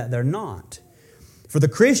something that they're not. For the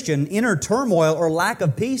Christian, inner turmoil or lack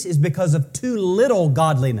of peace is because of too little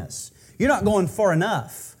godliness. You're not going far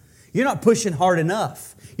enough. You're not pushing hard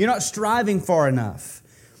enough. You're not striving far enough.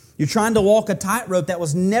 You're trying to walk a tightrope that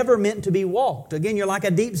was never meant to be walked. Again, you're like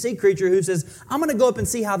a deep sea creature who says, I'm going to go up and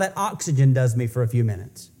see how that oxygen does me for a few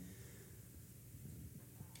minutes.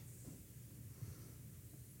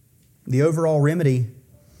 The overall remedy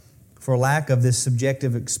for lack of this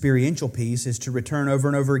subjective experiential peace is to return over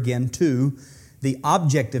and over again to the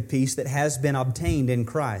objective peace that has been obtained in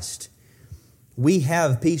Christ. We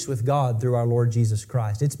have peace with God through our Lord Jesus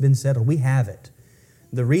Christ. It's been settled. We have it.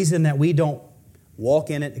 The reason that we don't walk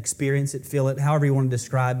in it, experience it, feel it, however you want to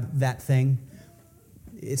describe that thing,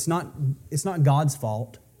 it's not God's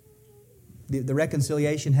fault. The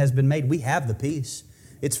reconciliation has been made. We have the peace.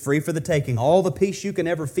 It's free for the taking. All the peace you can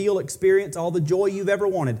ever feel, experience, all the joy you've ever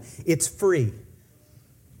wanted, it's free.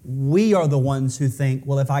 We are the ones who think,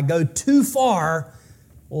 well, if I go too far,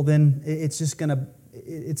 well, then it's going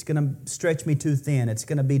to stretch me too thin. It's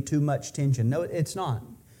going to be too much tension. No, it's not.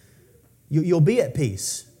 You'll be at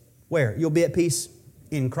peace. Where? You'll be at peace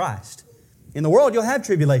in Christ. In the world, you'll have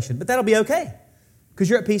tribulation, but that'll be okay because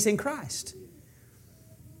you're at peace in Christ.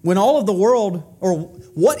 When all of the world, or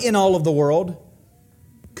what in all of the world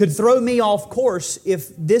could throw me off course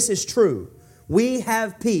if this is true? We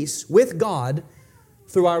have peace with God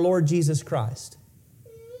through our Lord Jesus Christ.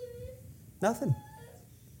 Nothing.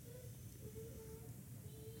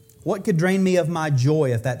 What could drain me of my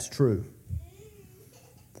joy if that's true?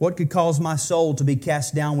 What could cause my soul to be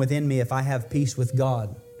cast down within me if I have peace with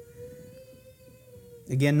God?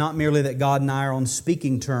 Again, not merely that God and I are on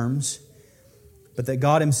speaking terms, but that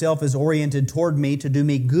God Himself is oriented toward me to do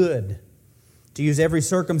me good, to use every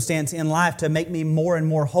circumstance in life to make me more and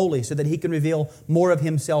more holy so that He can reveal more of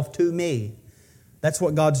Himself to me. That's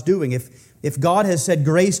what God's doing. If God has said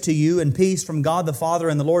grace to you and peace from God the Father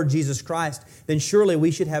and the Lord Jesus Christ, then surely we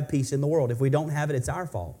should have peace in the world. If we don't have it, it's our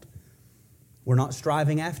fault. We're not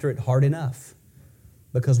striving after it hard enough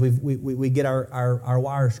because we get our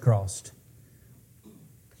wires crossed.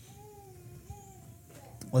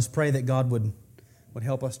 Let's pray that God would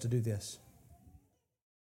help us to do this.